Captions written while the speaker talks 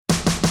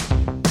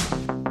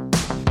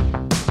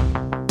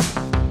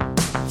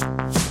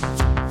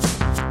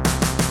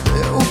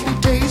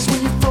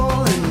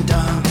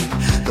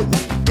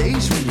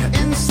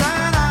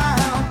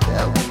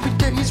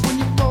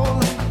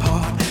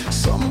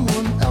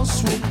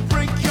else will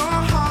break your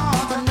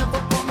heart. I'm never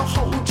gonna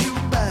hold you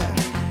back.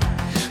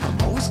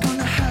 I'm always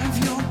gonna have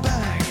your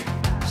back.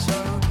 So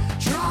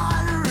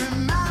try to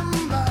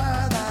remember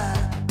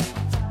that.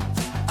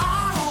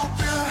 I hope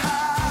you're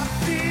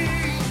happy.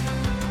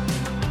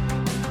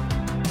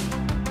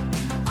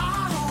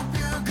 I hope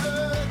you're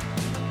good.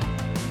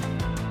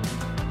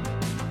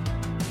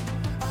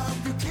 I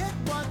hope you get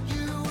what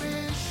you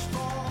wish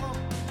for.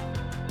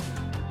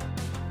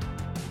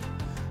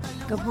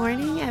 Good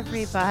morning,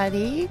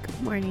 everybody.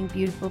 Good morning,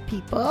 beautiful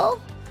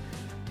people.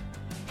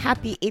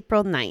 Happy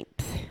April 9th.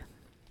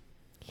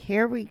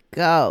 Here we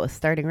go,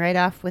 starting right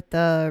off with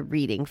the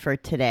reading for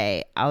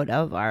today out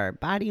of our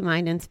Body,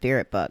 Mind, and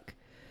Spirit book.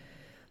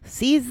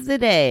 Seize the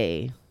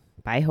Day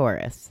by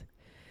Horace.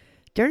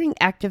 During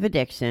active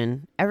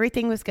addiction,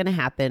 everything was going to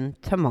happen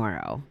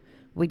tomorrow.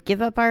 We'd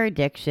give up our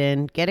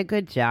addiction, get a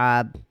good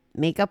job,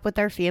 make up with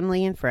our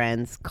family and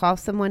friends, call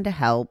someone to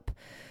help,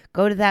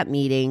 go to that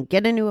meeting,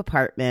 get a new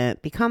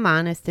apartment, become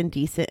honest and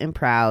decent and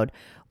proud,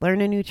 learn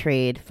a new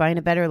trade, find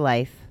a better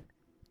life.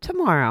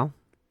 Tomorrow.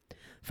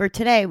 For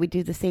today, we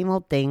do the same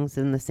old things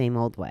in the same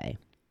old way.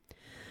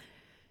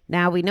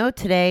 Now we know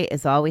today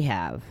is all we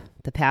have.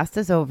 The past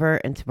is over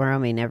and tomorrow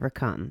may never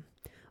come.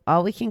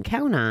 All we can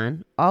count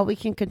on, all we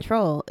can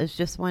control is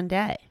just one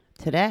day,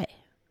 today.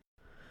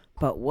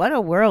 But what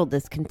a world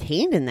is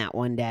contained in that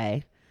one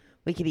day.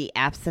 We could be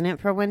abstinent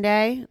for one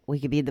day. We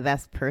could be the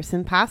best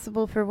person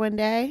possible for one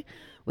day.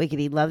 We could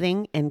be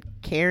loving and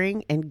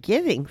caring and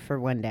giving for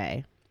one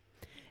day.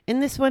 In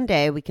this one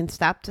day, we can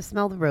stop to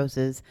smell the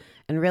roses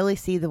and really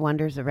see the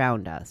wonders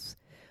around us.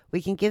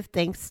 We can give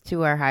thanks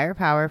to our higher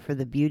power for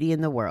the beauty in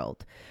the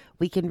world.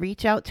 We can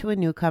reach out to a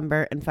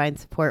newcomer and find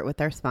support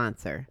with our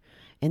sponsor.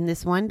 In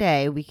this one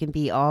day, we can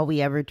be all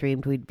we ever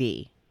dreamed we'd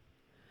be.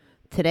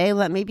 Today,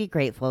 let me be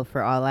grateful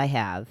for all I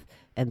have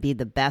and be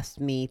the best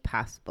me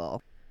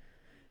possible.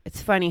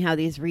 It's funny how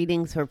these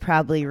readings were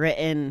probably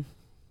written,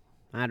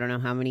 I don't know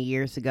how many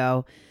years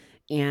ago,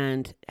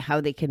 and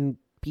how they can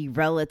be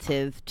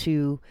relative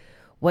to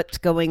what's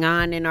going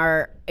on in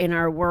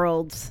our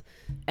worlds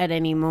at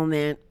any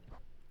moment.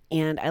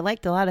 And I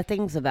liked a lot of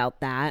things about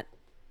that,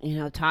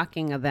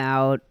 talking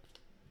about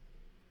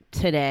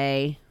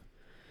today.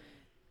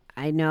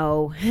 I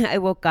know I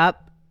woke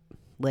up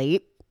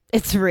late.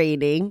 It's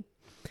raining.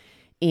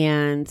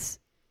 And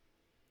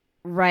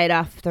right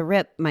off the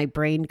rip, my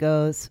brain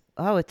goes,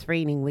 oh, it's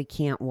raining. We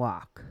can't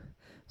walk.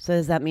 So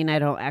does that mean I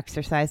don't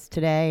exercise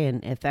today?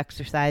 And if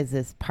exercise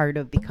is part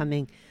of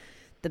becoming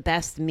the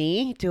best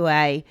me,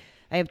 I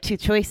have two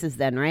choices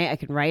then, right? I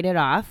can write it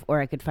off,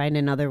 or I could find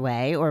another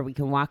way, or we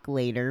can walk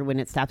later when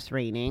it stops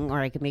raining, or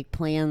I could make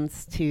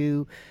plans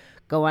to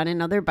go on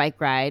another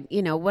bike ride,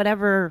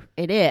 whatever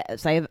it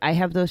is. I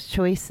have those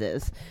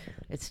choices.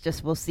 It's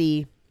just, we'll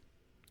see.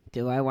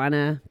 Do I want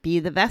to be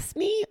the best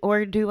me,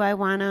 or do I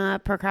want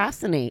to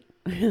procrastinate?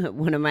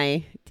 One of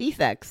my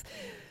defects,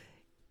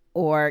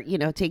 or,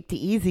 take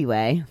the easy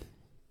way.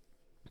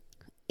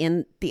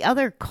 And the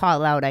other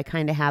call out I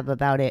kind of have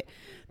about it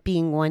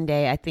being one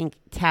day, I think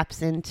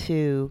taps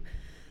into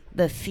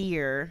the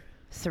fear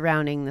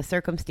surrounding the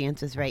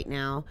circumstances right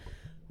now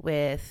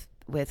with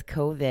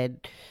COVID.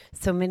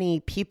 So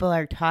many people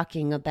are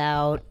talking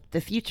about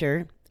the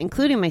future,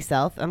 including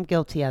myself. I'm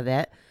guilty of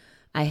it.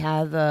 I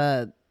have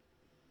a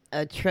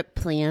trip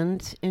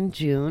planned in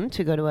June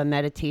to go to a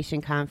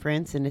meditation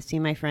conference and to see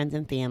my friends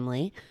and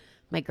family.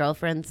 My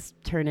girlfriend's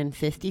turning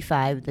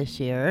 55 this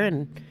year,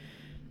 and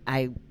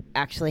I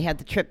actually had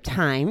the trip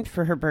timed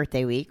for her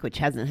birthday week, which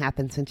hasn't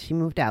happened since she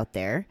moved out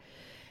there.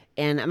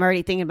 And I'm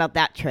already thinking about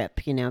that trip,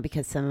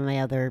 because some of my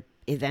other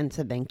events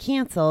have been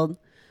canceled.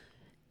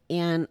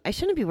 And I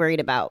shouldn't be worried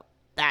about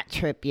that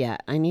trip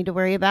yet. I need to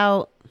worry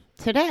about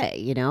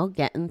today,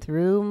 getting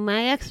through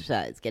my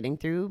exercise, getting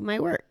through my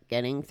work,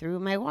 getting through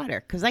my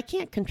water, because I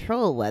can't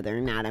control whether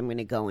or not I'm going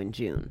to go in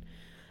June.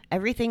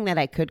 Everything that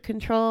I could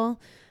control,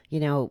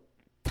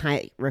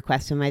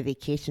 requesting my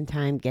vacation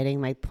time,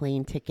 getting my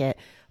plane ticket,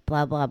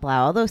 blah, blah,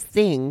 blah, all those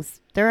things,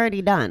 they're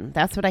already done.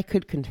 That's what I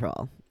could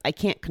control. I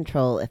can't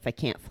control if I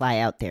can't fly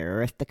out there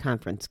or if the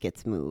conference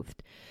gets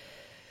moved.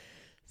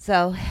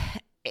 So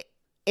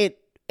it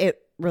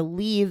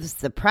relieves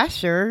the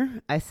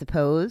pressure, I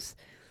suppose.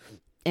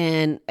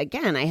 And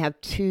again, I have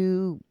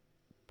two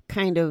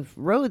kind of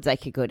roads I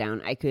could go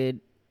down. I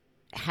could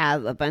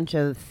have a bunch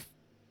of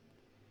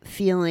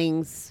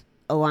feelings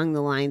along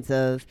the lines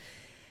of,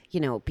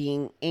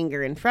 being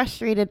angry and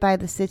frustrated by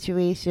the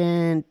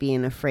situation,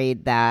 being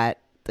afraid that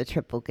the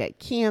trip will get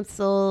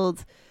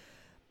canceled.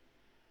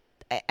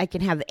 I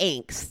can have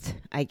angst,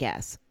 I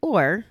guess.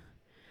 Or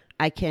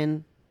I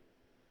can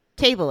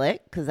table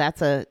it, because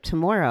that's a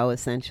tomorrow,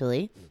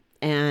 essentially.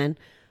 And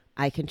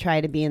I can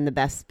try to be in the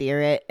best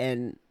spirit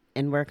and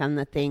work on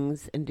the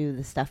things and do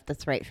the stuff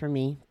that's right for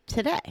me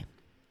today.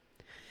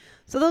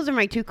 So those are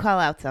my two call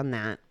outs on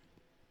that.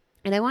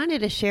 And I wanted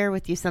to share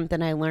with you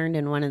something I learned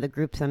in one of the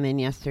groups I'm in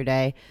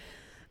yesterday.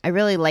 I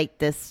really liked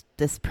this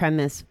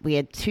premise. We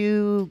had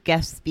two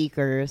guest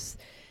speakers,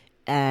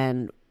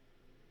 and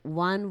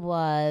One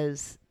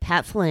was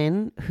Pat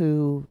Flynn,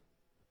 who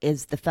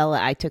is the fella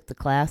I took the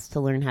class to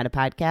learn how to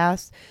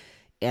podcast.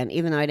 And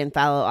even though I didn't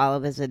follow all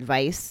of his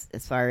advice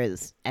as far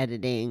as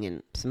editing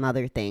and some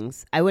other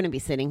things, I wouldn't be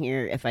sitting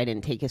here if I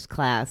didn't take his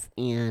class.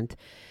 And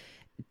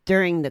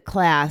during the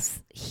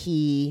class,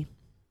 he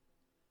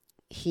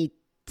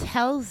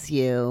tells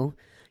you,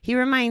 he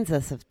reminds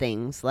us of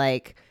things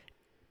like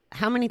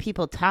how many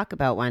people talk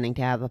about wanting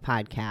to have a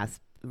podcast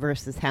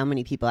versus how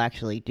many people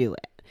actually do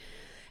it.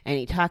 And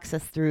he talks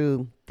us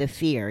through the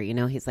fear. You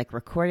know, he's like,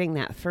 recording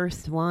that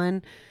first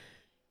one,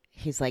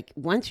 he's like,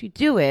 once you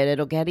do it,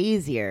 it'll get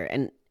easier.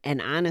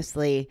 And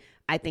honestly,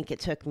 I think it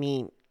took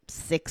me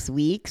 6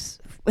 weeks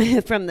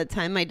from the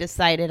time I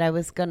decided I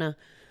was going to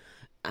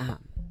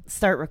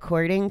start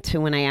recording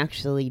to when I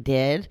actually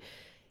did.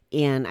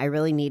 And I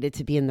really needed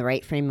to be in the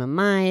right frame of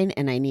mind,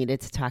 and I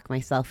needed to talk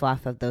myself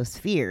off of those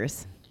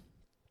fears.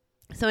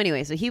 So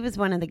anyway, so he was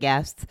one of the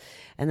guests.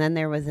 And then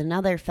there was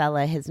another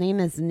fella. His name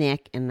is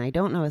Nick, and I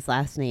don't know his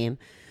last name,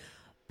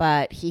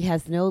 but he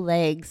has no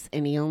legs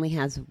and he only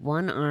has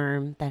one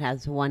arm that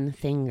has one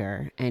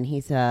finger. And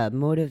he's a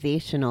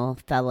motivational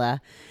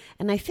fella.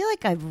 And I feel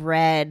like I've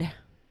read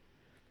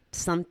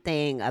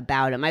something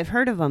about him. I've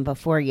heard of him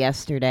before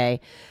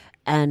yesterday.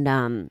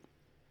 And,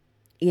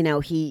 you know,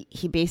 he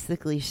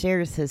basically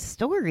shares his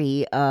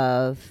story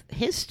of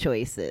his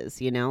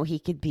choices. You know,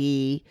 he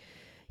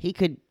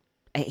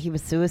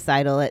was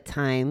suicidal at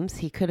times.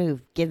 He could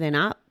have given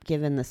up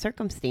given the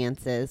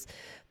circumstances,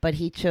 but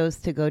he chose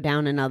to go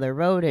down another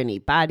road, and he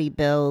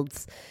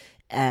bodybuilds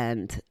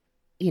and,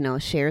 you know,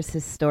 shares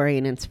his story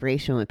and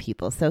inspiration with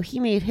people. So he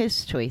made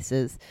his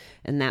choices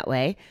in that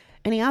way.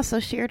 And he also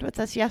shared with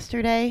us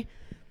yesterday,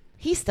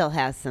 he still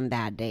has some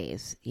bad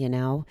days, you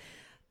know,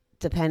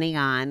 depending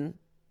on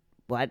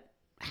what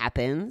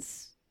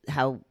happens,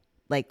 how,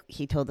 like,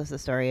 he told us a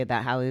story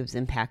about how he was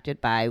impacted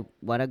by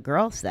what a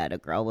girl said. A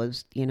girl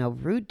was, you know,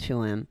 rude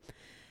to him,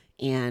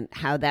 and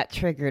how that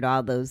triggered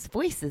all those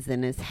voices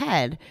in his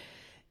head.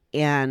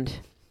 And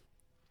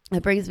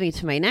it brings me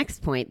to my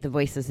next point, the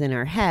voices in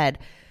our head.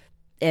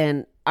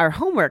 And our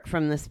homework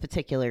from this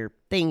particular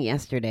thing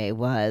yesterday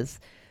was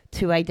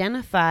to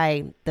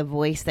identify the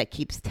voice that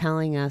keeps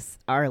telling us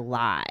our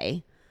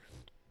lie.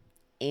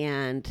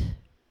 And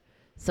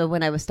so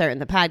when I was starting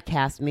the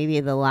podcast, maybe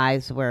the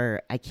lies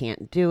were, I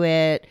can't do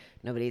it,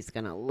 nobody's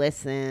going to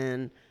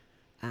listen,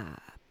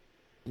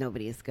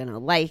 nobody's going to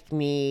like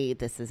me,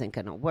 this isn't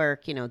going to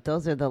work. You know,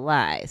 those are the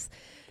lies.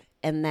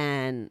 And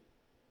then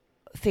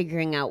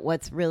figuring out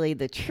what's really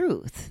the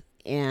truth.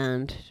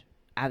 And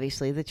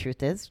obviously the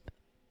truth is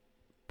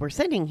we're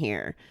sitting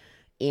here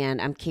and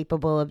I'm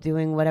capable of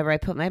doing whatever I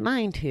put my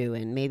mind to.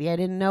 And maybe I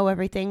didn't know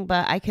everything,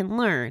 but I can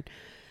learn.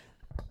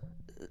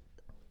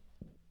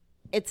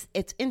 It's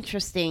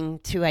interesting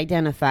to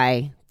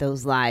identify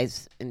those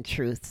lies and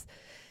truths.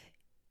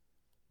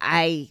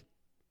 I've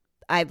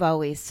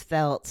always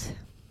felt,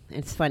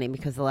 it's funny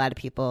because a lot of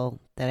people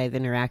that I've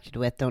interacted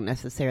with don't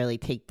necessarily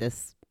take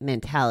this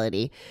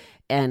mentality,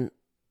 and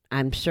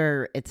I'm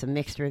sure it's a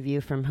mixed review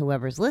from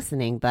whoever's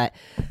listening, but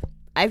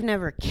I've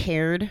never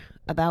cared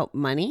about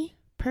money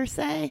per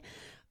se.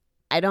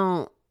 I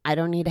don't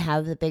need to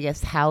have the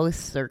biggest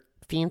house or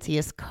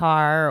fanciest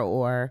car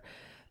or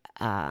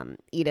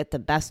eat at the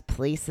best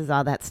places,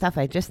 all that stuff.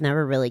 I just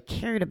never really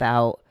cared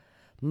about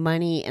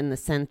money in the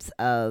sense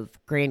of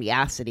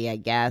grandiosity, I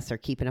guess, or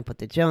keeping up with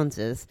the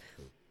Joneses.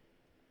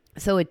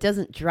 So it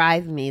doesn't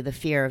drive me, the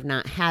fear of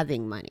not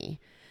having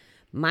money.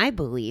 My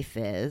belief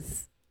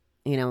is,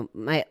 you know,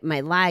 my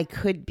lie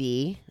could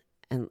be,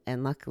 and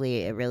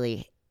luckily it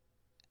really,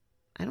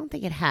 I don't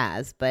think it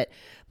has, but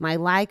my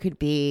lie could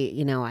be,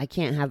 you know, I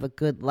can't have a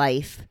good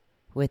life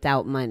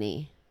without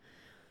money.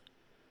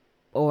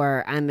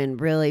 Or I'm in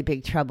really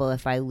big trouble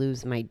if I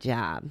lose my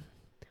job.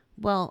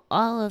 Well,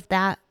 all of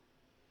that,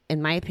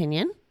 in my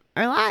opinion,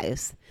 are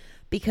lies.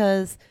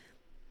 Because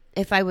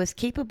if I was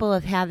capable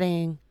of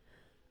having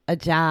a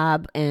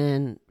job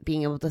and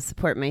being able to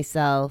support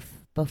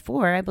myself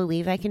before, I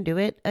believe I can do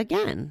it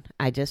again.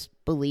 I just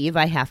believe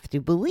I have to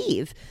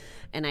believe.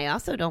 And I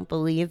also don't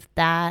believe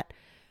that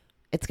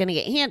it's going to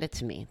get handed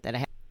to me.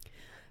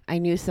 I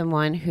knew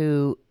someone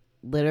who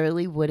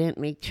literally wouldn't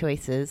make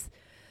choices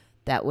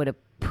that would have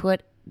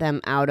put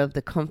them out of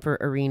the comfort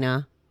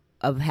arena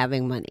of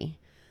having money.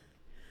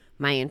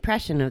 My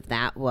impression of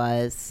that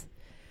was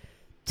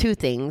two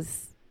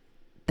things: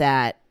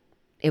 that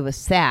it was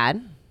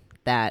sad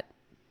that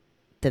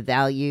the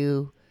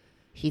value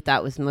he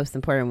thought was most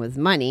important was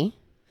money.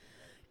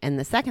 And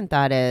the second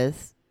thought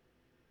is,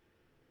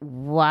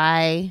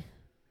 why?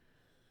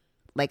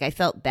 Like, I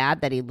felt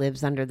bad that he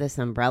lives under this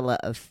umbrella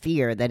of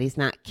fear that he's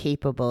not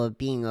capable of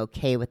being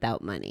okay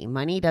without money.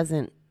 Money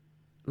doesn't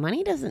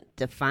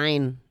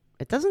define,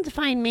 it doesn't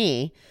define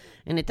me,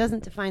 and it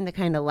doesn't define the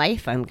kind of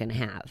life I'm going to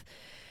have.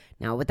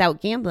 Now,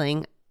 without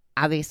gambling,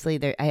 obviously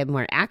I have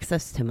more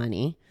access to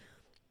money.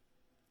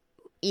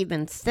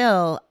 Even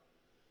still,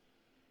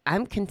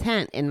 I'm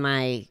content in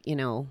my, you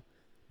know,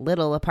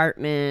 little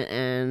apartment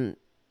and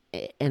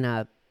in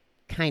a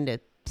kind of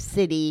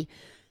city,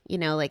 You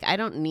know, like I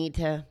don't need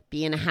to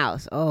be in a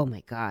house. Oh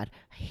my God.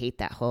 I hate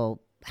that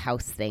whole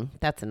house thing.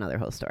 That's another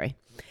whole story.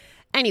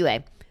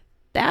 Anyway,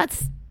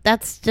 that's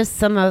just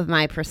some of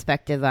my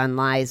perspective on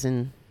lies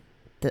and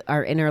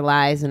our inner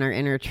lies and our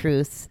inner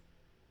truths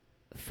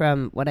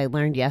from what I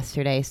learned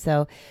yesterday.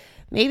 So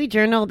maybe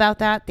journal about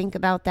that. Think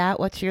about that.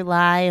 What's your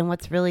lie and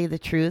what's really the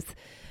truth?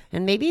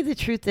 And maybe the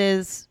truth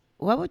is,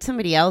 what would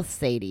somebody else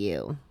say to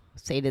you?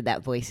 Say to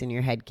that voice in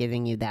your head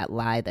giving you that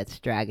lie that's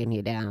dragging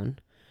you down.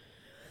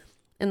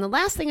 And the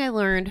last thing I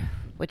learned,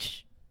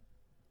 which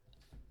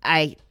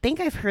I think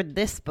I've heard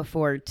this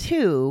before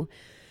too,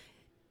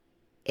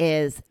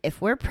 is if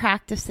we're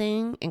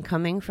practicing and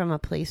coming from a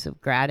place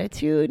of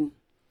gratitude,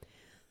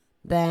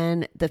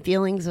 then the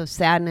feelings of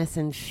sadness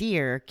and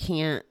fear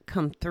can't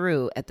come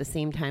through at the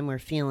same time we're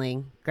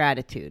feeling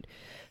gratitude.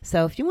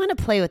 So if you want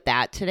to play with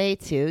that today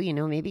too, you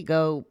know, maybe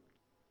go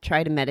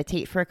try to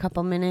meditate for a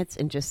couple minutes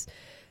and just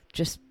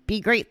be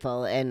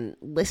grateful and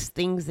list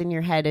things in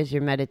your head as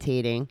you're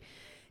meditating.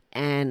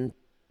 And,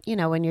 you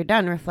know, when you're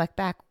done, reflect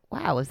back,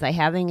 wow, was I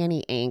having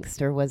any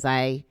angst, or was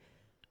I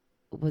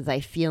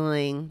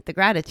feeling the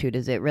gratitude?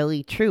 Is it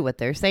really true what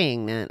they're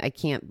saying, that I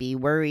can't be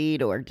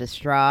worried or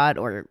distraught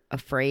or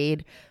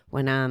afraid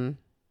when I'm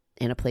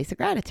in a place of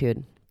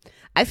gratitude?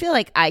 I feel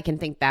like I can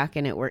think back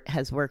and it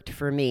has worked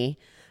for me.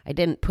 I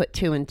didn't put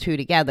 2 and 2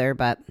 together,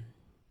 but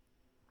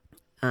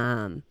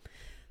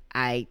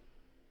I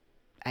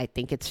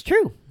think it's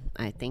true.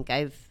 I think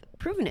I've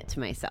proven it to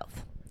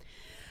myself.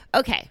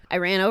 Okay, I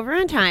ran over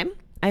on time.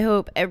 I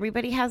hope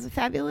everybody has a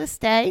fabulous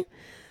day.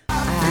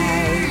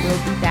 I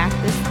will be back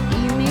this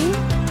evening,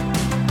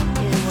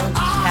 and we'll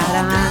chat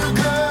on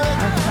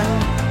our fun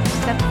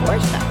step 4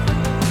 stuff.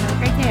 Have a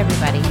great day,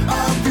 everybody.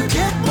 You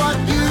get what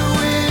you